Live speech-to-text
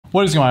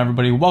What is going on,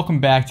 everybody?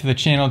 Welcome back to the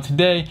channel.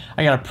 Today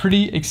I got a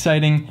pretty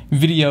exciting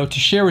video to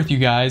share with you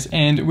guys,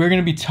 and we're going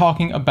to be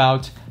talking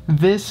about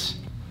this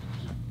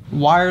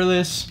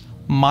wireless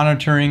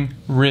monitoring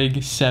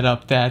rig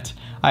setup that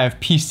I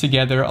have pieced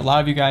together. A lot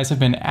of you guys have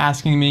been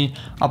asking me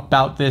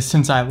about this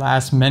since I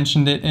last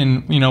mentioned it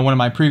in one of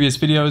my previous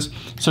videos.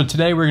 So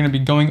today we're going to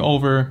be going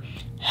over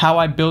how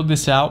I build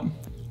this out,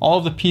 all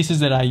of the pieces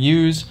that I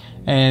use,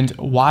 and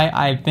why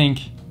I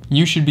think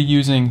you should be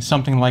using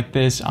something like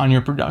this on your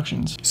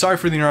productions. Sorry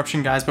for the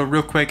interruption, guys, but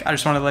real quick, I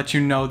just want to let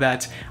you know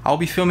that I'll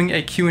be filming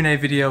a Q&A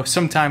video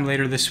sometime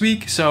later this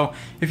week. So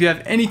if you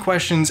have any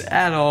questions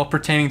at all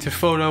pertaining to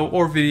photo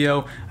or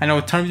video, I know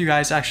a ton of you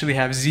guys actually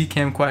have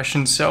Zcam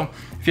questions. So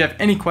if you have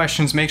any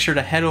questions, make sure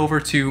to head over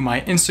to my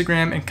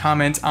Instagram and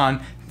comment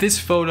on this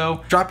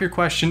photo. Drop your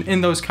question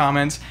in those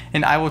comments,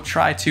 and I will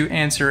try to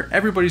answer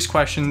everybody's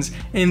questions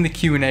in the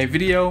Q&A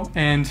video.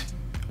 And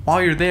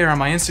while you're there on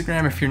my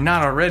Instagram, if you're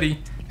not already,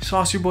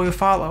 sauce your boy a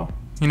follow,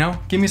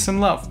 give me some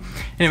love.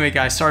 Anyway,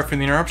 guys, sorry for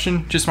the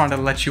interruption. Just wanted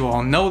to let you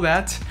all know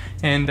that,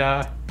 and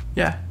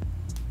yeah,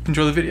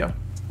 enjoy the video.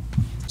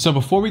 So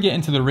before we get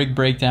into the rig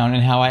breakdown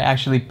and how I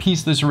actually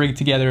piece this rig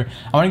together,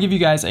 I want to give you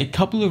guys a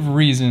couple of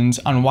reasons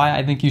on why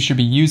I think you should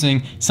be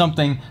using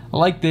something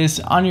like this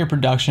on your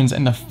productions.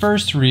 And the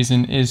first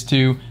reason is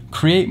to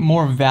create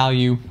more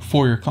value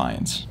for your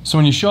clients. So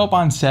when you show up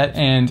on set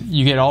and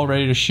you get all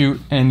ready to shoot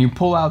and you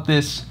pull out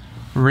this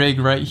rig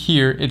right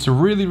here, it's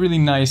really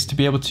nice to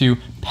be able to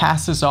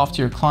pass this off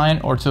to your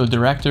client or to the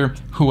director,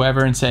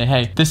 whoever, and say,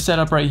 hey, this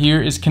setup right here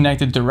is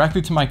connected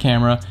directly to my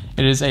camera.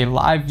 It is a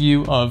live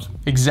view of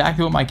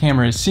exactly what my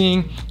camera is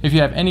seeing. If you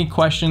have any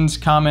questions,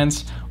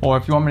 comments, or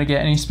if you want me to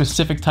get any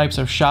specific types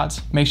of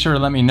shots, make sure to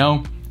let me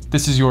know.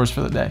 This is yours for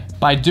the day.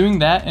 By doing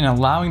that and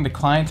allowing the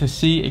client to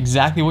see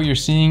exactly what you're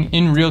seeing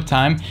in real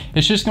time,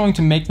 it's just going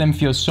to make them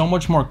feel so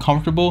much more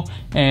comfortable,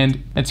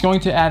 and it's going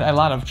to add a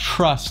lot of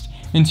trust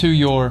into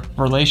your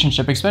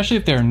relationship, especially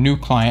if they're a new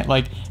client.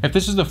 Like if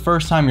this is the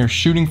first time you're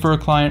shooting for a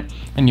client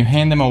and you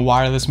hand them a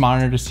wireless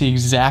monitor to see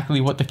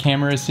exactly what the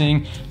camera is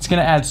seeing, it's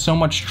gonna add so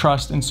much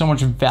trust and so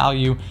much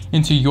value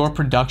into your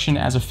production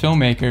as a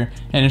filmmaker,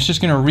 and it's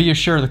just gonna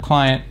reassure the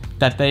client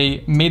that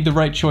they made the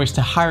right choice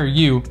to hire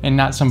you and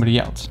not somebody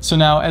else. So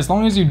now, as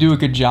long as you do a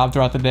good job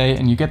throughout the day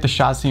and you get the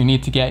shots that you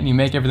need to get and you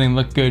make everything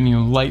look good and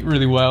you light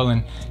really well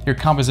and your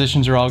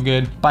compositions are all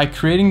good, by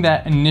creating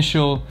that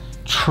initial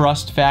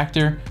trust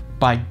factor,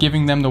 by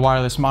giving them the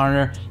wireless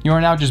monitor, you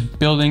are now just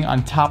building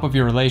on top of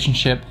your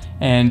relationship.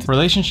 And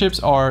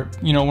relationships are,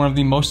 one of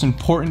the most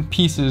important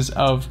pieces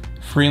of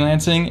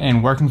freelancing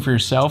and working for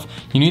yourself.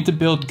 You need to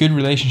build good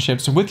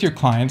relationships with your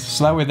clients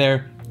so that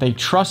way they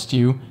trust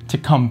you to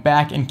come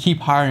back and keep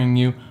hiring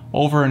you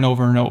over and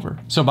over and over.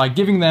 So by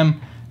giving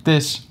them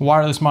this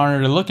wireless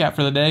monitor to look at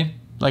for the day,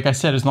 like I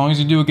said, as long as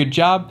you do a good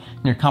job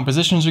and your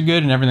compositions are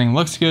good and everything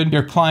looks good,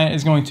 your client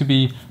is going to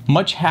be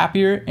much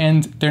happier,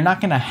 and they're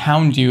not gonna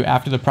hound you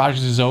after the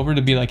project is over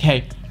to be like,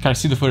 hey, can I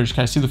see the footage?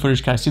 Can I see the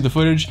footage? Can I see the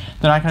footage?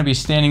 They're not gonna be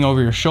standing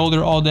over your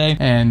shoulder all day.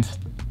 And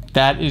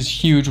that is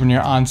huge when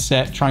you're on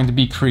set trying to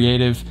be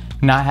creative,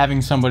 not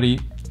having somebody,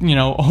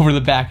 over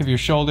the back of your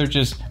shoulder,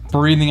 just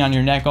breathing on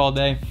your neck all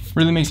day.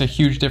 Really makes a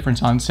huge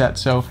difference on set.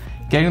 So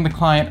getting the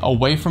client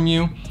away from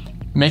you,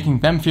 making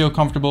them feel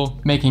comfortable,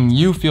 making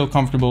you feel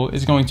comfortable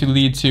is going to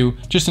lead to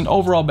just an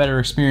overall better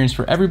experience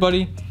for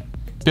everybody,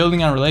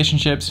 building on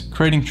relationships,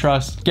 creating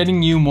trust,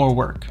 getting you more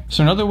work.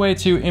 So another way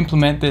to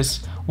implement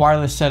this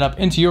wireless setup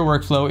into your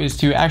workflow is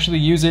to actually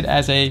use it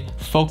as a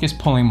focus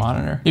pulling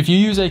monitor. If you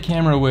use a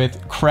camera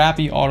with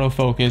crappy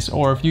autofocus,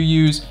 or if you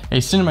use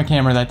a cinema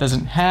camera that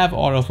doesn't have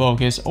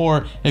autofocus,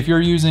 or if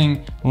you're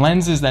using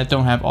lenses that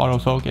don't have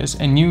autofocus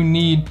and you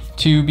need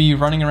to be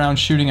running around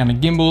shooting on a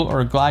gimbal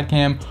or a glide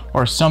cam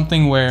or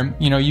something where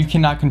you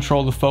cannot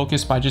control the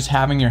focus by just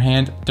having your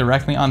hand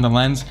directly on the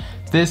lens,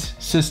 this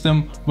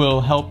system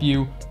will help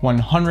you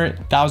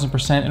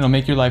 100,000%. It'll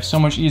make your life so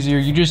much easier.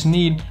 You just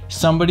need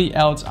somebody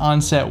else on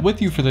set with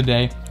you for the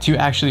day to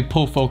actually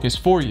pull focus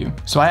for you.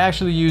 So I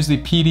actually use the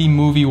PD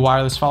Movie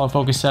wireless follow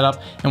focus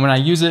setup, and when I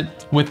use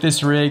it with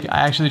this rig, I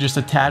actually just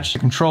attach the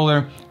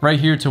controller right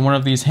here to one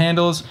of these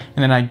handles,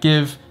 and then I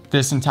give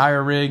this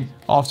entire rig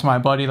off to my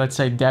buddy, let's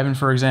say Devin,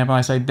 for example.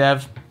 I say,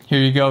 Dev, here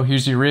you go,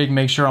 here's your rig,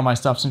 make sure all my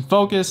stuff's in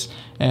focus.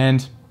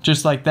 And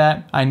just like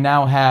that, I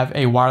now have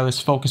a wireless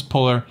focus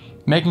puller,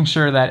 making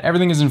sure that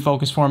everything is in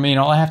focus for me, and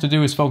all I have to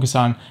do is focus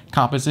on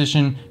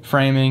composition,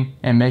 framing,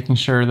 and making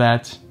sure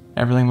that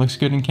everything looks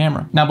good in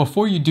camera. Now,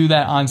 before you do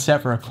that on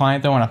set for a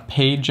client though on a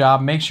paid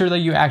job, make sure that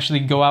you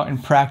actually go out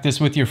and practice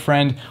with your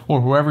friend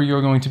or whoever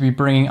you're going to be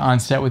bringing on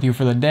set with you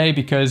for the day,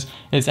 because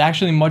it's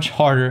actually much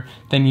harder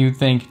than you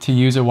think to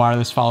use a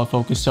wireless follow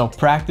focus. So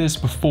practice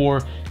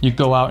before you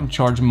go out and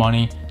charge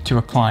money to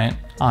a client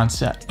on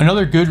set.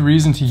 Another good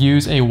reason to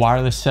use a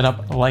wireless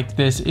setup like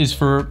this is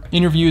for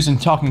interviews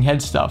and talking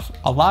head stuff.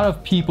 A lot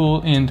of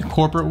people in the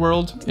corporate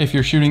world, if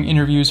you're shooting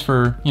interviews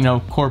for, you know,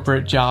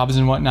 corporate jobs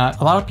and whatnot,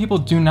 a lot of people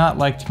do not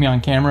like to be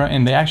on camera,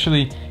 and they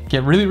actually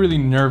get really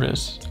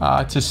nervous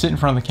to sit in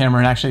front of the camera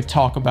and actually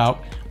talk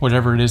about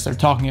whatever it is they're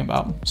talking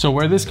about. So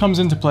where this comes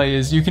into play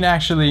is you can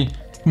actually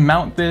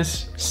mount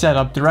this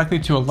setup directly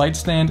to a light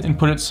stand and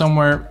put it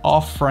somewhere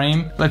off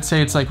frame. Let's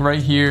say it's like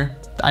right here.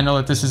 I know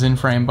that this is in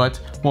frame, but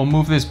we'll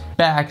move this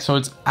back so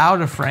it's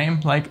out of frame,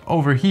 like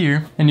over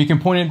here, and you can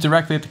point it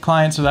directly at the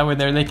client so that way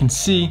they can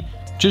see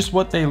just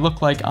what they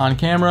look like on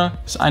camera.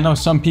 So I know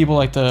some people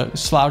like to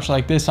slouch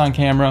like this on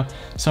camera.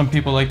 Some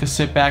people like to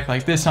sit back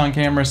like this on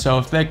camera. So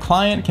if the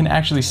client can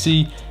actually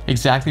see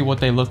exactly what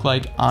they look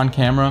like on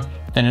camera,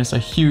 then it's a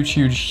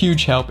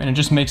huge help, and it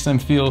just makes them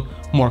feel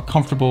more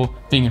comfortable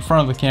being in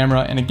front of the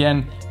camera. And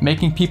again,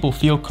 making people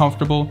feel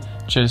comfortable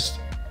just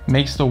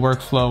makes the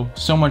workflow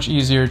so much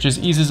easier. It just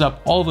eases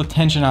up all the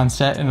tension on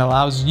set and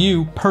allows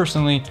you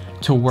personally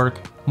to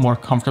work more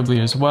comfortably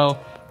as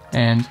well.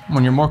 And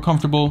when you're more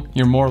comfortable,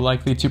 you're more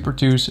likely to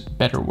produce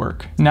better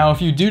work. Now,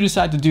 if you do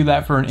decide to do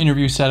that for an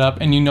interview setup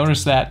and you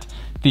notice that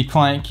the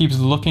client keeps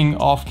looking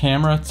off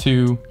camera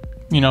to,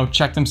 you know,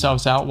 check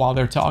themselves out while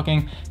they're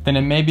talking, then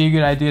it may be a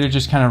good idea to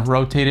just kind of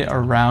rotate it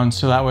around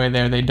so that way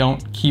they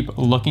don't keep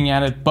looking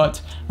at it. But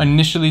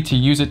initially, to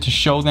use it to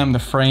show them the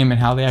frame and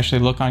how they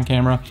actually look on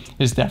camera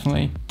is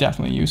definitely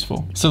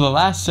useful. So the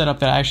last setup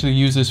that I actually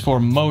use this for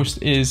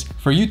most is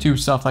for YouTube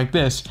stuff like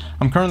this.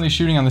 I'm currently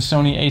shooting on the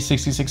Sony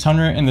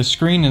a6600, and the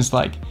screen is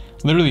like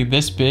literally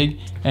this big,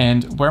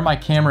 and where my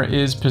camera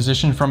is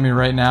positioned from me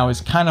right now is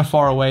kind of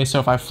far away.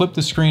 So if I flip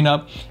the screen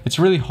up, it's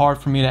really hard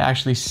for me to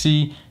actually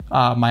see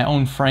my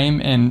own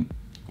frame and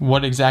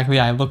what exactly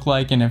I look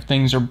like, and if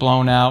things are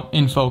blown out,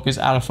 in focus,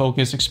 out of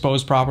focus,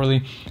 exposed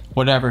properly,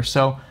 whatever.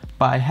 So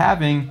by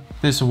having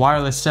this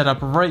wireless setup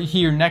right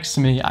here next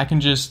to me, I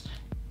can just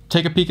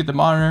take a peek at the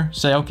monitor,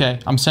 say, okay,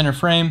 I'm center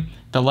frame,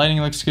 the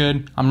lighting looks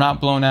good, I'm not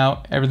blown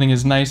out, everything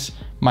is nice,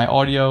 my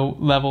audio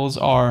levels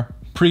are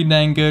pretty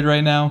dang good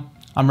right now,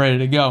 I'm ready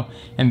to go.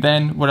 And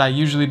then what I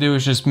usually do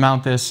is just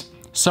mount this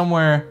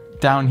somewhere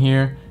down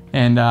here,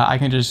 and I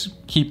can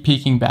just keep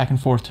peeking back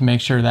and forth to make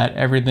sure that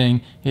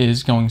everything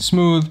is going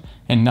smooth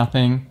and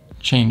nothing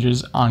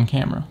changes on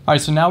camera. All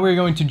right, so now we're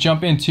going to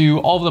jump into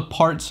all of the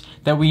parts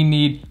that we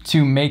need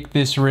to make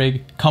this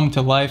rig come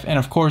to life. And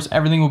of course,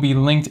 everything will be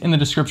linked in the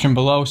description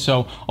below.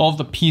 So all of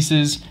the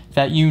pieces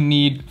that you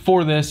need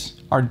for this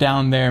are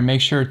down there.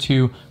 Make sure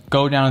to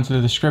go down into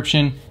the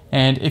description.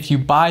 And if you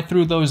buy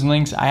through those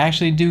links, I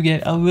actually do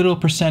get a little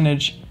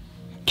percentage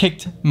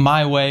kicked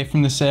my way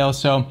from the sale.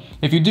 So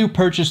if you do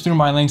purchase through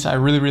my links, I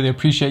really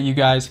appreciate you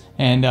guys.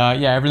 And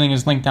yeah, everything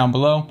is linked down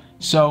below.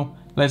 So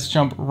let's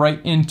jump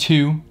right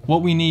into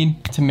what we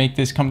need to make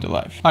this come to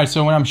life. All right,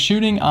 so when I'm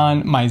shooting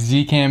on my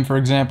Z-Cam, for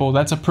example,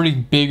 that's a pretty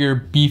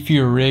bigger,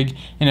 beefier rig.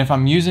 And if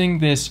I'm using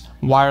this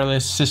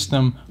wireless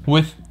system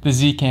with the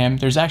Z-Cam,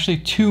 there's actually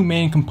two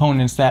main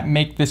components that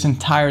make this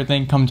entire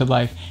thing come to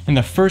life. And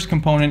the first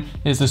component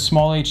is the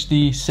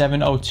SmallHD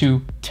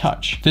 702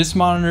 Touch. This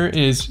monitor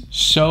is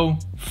so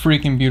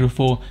freaking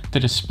beautiful. The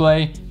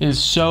display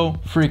is so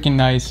freaking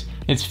nice.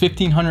 It's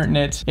 1500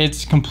 nits.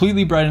 It's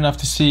completely bright enough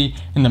to see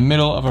in the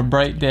middle of a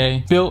bright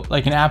day. Built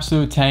like an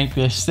absolute tank.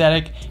 The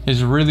aesthetic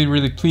is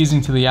really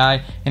pleasing to the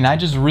eye. And I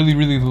just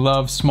really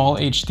love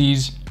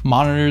SmallHD's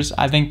monitors.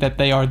 I think that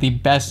they are the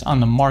best on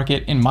the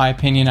market, in my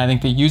opinion. I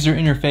think the user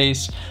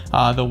interface,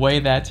 the way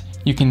that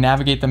you can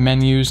navigate the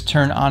menus,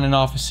 turn on and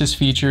off assist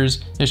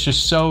features, it's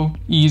just so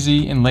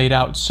easy and laid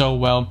out so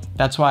well.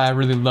 That's why I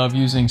really love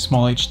using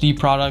SmallHD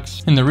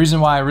products. And the reason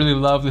why I really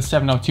love the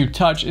 702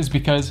 Touch is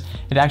because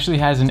it actually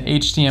has an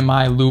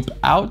HDMI loop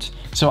out,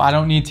 so I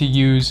don't need to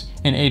use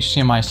an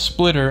HDMI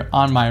splitter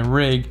on my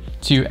rig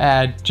to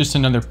add just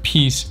another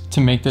piece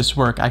to make this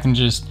work. I can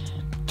just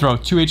throw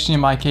two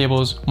HDMI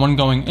cables, one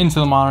going into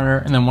the monitor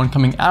and then one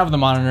coming out of the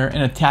monitor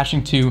and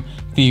attaching to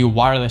the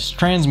wireless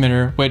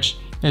transmitter, which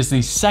is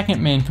the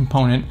second main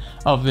component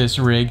of this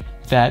rig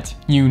that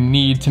you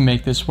need to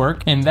make this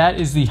work, and that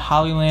is the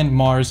Hollyland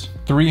Mars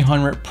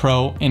 300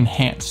 Pro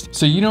Enhanced.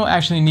 So you don't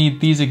actually need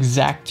these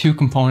exact two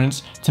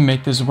components to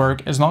make this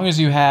work. As long as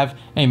you have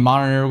a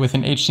monitor with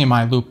an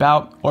HDMI loop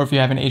out, or if you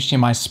have an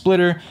HDMI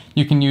splitter,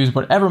 you can use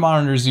whatever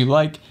monitors you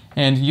like,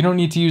 and you don't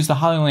need to use the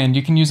Hollyland.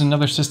 You can use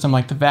another system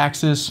like the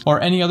Vaxis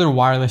or any other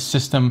wireless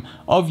system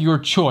of your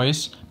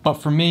choice. But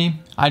for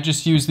me, I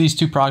just use these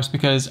two products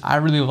because I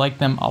really like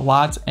them a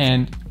lot,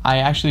 and I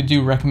actually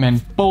do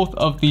recommend both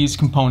of these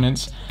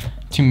components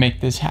to make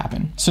this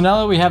happen. So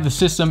now that we have the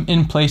system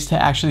in place to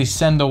actually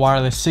send the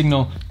wireless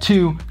signal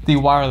to the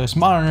wireless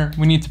monitor,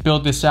 we need to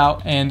build this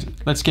out, and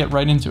let's get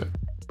right into it.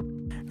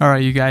 All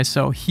right, you guys,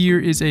 so here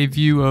is a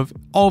view of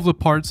all of the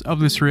parts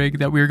of this rig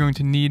that we're going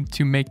to need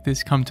to make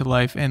this come to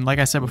life. And like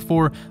I said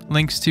before,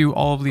 links to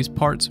all of these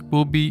parts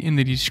will be in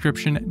the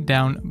description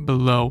down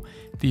below.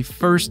 The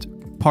first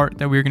part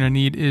that we're going to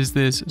need is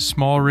this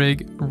small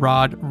rig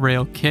rod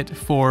rail kit.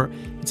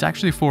 It's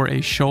actually for a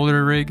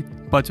shoulder rig,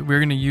 but we're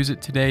going to use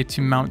it today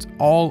to mount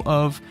all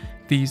of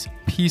these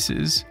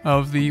pieces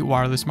of the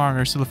wireless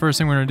monitor. So the first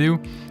thing we're going to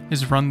do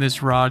is run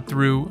this rod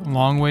through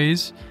long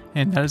ways,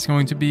 and that is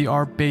going to be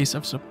our base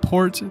of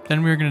support.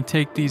 Then we're going to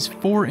take these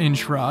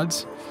 4-inch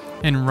rods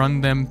and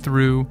run them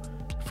through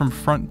from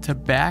front to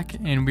back,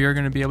 and we are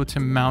going to be able to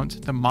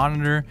mount the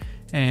monitor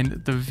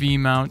and the V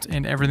mount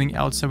and everything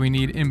else that we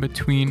need in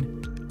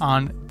between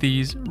on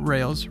these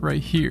rails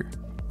right here.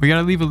 We got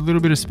to leave a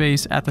little bit of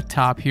space at the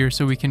top here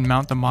so we can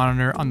mount the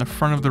monitor on the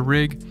front of the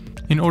rig.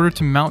 In order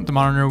to mount the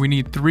monitor, we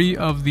need 3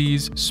 of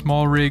these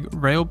small rig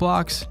rail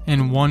blocks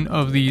and 1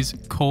 of these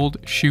cold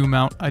shoe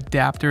mount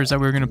adapters that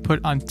we're going to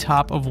put on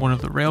top of one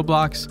of the rail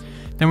blocks.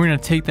 Then we're going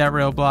to take that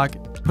rail block,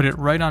 put it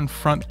right on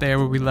front there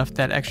where we left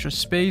that extra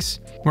space.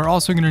 We're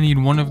also going to need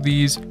 1 of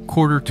these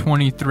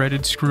 1/4-20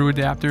 threaded screw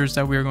adapters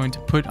that we are going to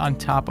put on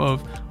top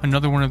of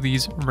another one of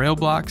these rail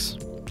blocks.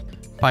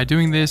 By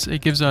doing this,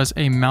 it gives us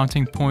a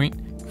mounting point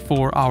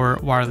for our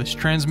wireless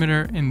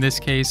transmitter. In this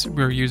case,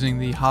 we're using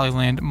the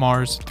Hollyland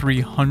Mars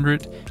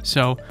 300.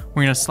 So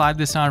we're going to slide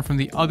this on from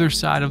the other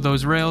side of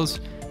those rails,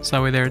 so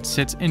that way there it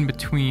sits in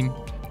between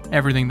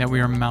everything that we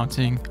are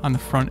mounting on the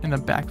front and the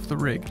back of the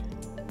rig.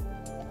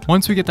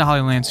 Once we get the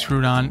Hollyland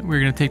screwed on, we're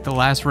going to take the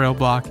last rail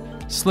block,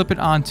 slip it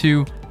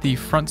onto the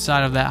front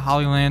side of that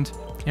Hollyland,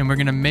 and we're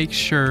going to make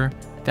sure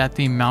that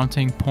the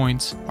mounting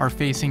points are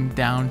facing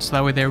down, so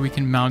that way there we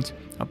can mount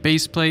a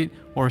base plate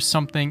or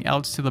something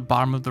else to the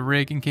bottom of the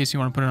rig in case you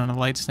want to put it on a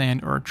light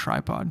stand or a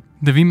tripod.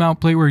 The V-mount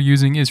plate we're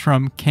using is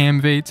from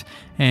Camvate,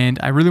 and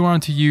I really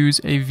wanted to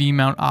use a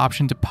V-mount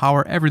option to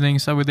power everything,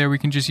 so that way there we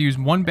can just use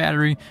one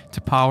battery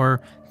to power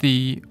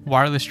the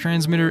wireless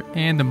transmitter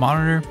and the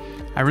monitor.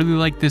 I really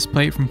like this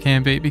plate from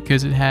Camvate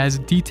because it has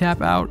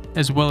D-tap out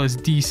as well as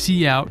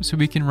DC out, so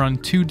we can run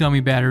 2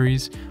 dummy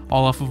batteries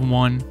all off of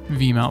 1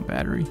 V-mount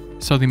battery.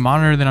 So the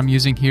monitor that I'm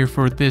using here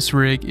for this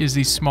rig is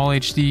the Small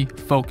HD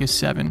Focus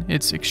 7.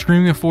 It's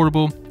extremely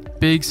affordable,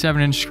 big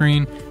 7-inch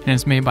screen, and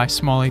it's made by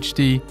Small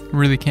HD.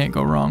 Really can't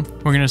go wrong.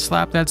 We're going to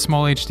slap that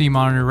Small HD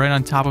monitor right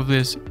on top of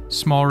this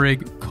small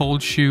rig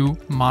cold shoe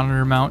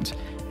monitor mount,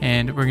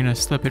 and we're going to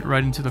slip it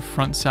right into the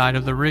front side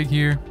of the rig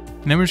here.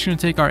 And then we're just going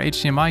to take our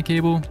HDMI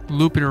cable,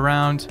 loop it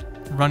around,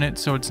 run it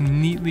so it's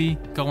neatly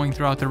going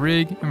throughout the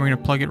rig, and we're going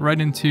to plug it right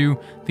into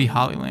the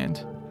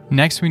Hollyland.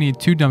 Next, we need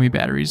 2 dummy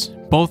batteries,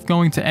 both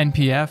going to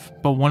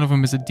NPF, but one of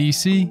them is a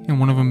DC and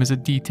one of them is a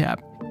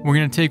D-tap. We're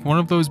going to take one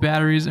of those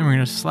batteries and we're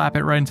going to slap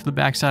it right into the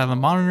back side of the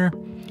monitor,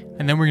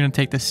 and then we're going to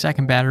take the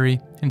second battery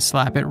and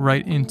slap it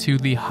right into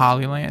the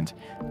Hollyland.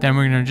 Then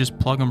we're going to just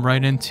plug them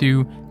right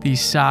into the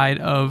side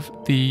of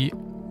the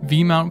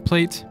V-mount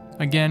plate,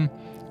 again,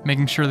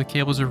 making sure the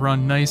cables are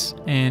run nice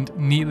and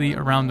neatly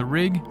around the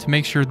rig to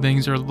make sure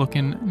things are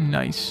looking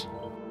nice.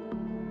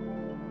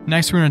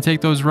 Next, we're going to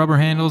take those rubber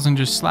handles and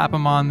just slap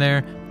them on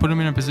there, put them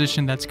in a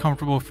position that's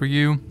comfortable for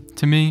you.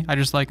 To me, I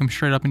just like them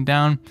straight up and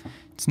down.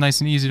 It's nice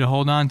and easy to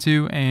hold on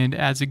to and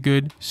adds a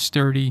good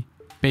sturdy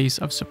base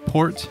of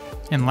support.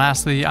 And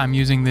lastly, I'm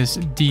using this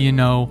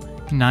D&O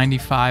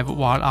 95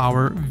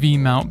 watt-hour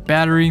V-mount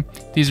battery.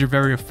 These are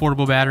very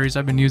affordable batteries.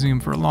 I've been using them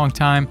for a long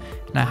time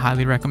and I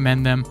highly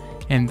recommend them.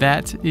 And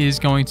that is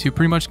going to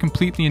pretty much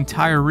complete the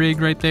entire rig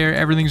right there.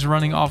 Everything's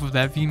running off of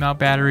that V-mount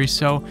battery,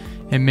 so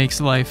it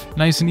makes life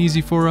nice and easy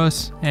for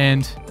us.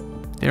 And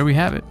there we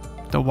have it,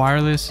 the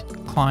wireless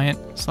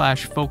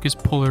client/focus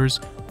pullers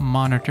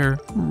monitor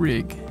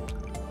rig.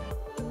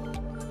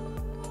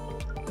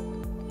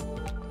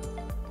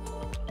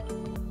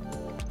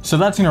 So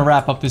that's going to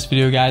wrap up this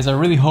video, guys. I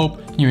really hope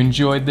you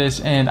enjoyed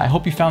this, and I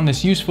hope you found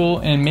this useful,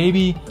 and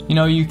maybe, you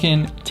know, you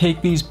can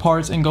take these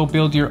parts and go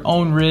build your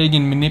own rig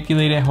and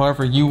manipulate it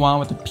however you want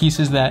with the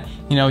pieces that,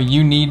 you know,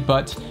 you need.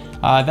 But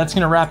that's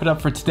going to wrap it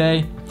up for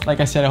today. Like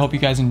I said, I hope you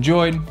guys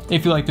enjoyed.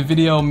 If you liked the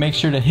video, make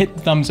sure to hit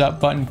the thumbs up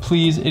button,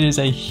 please. It is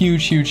a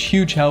huge, huge,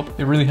 huge help.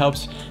 It really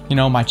helps, you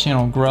know, my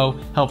channel grow,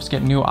 helps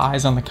get new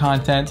eyes on the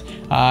content.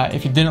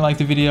 If you didn't like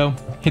the video,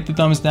 hit the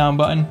thumbs down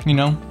button, you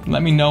know,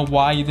 let me know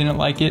why you didn't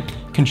like it.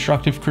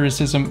 Constructive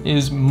criticism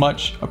is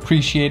much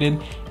appreciated.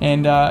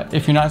 And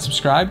if you're not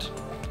subscribed,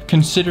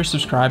 consider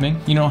subscribing.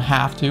 You don't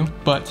have to,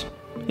 but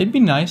it'd be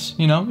nice,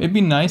 you know, it'd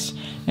be nice.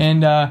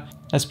 And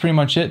that's pretty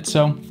much it.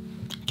 So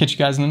catch you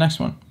guys in the next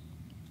one.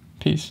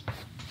 Peace.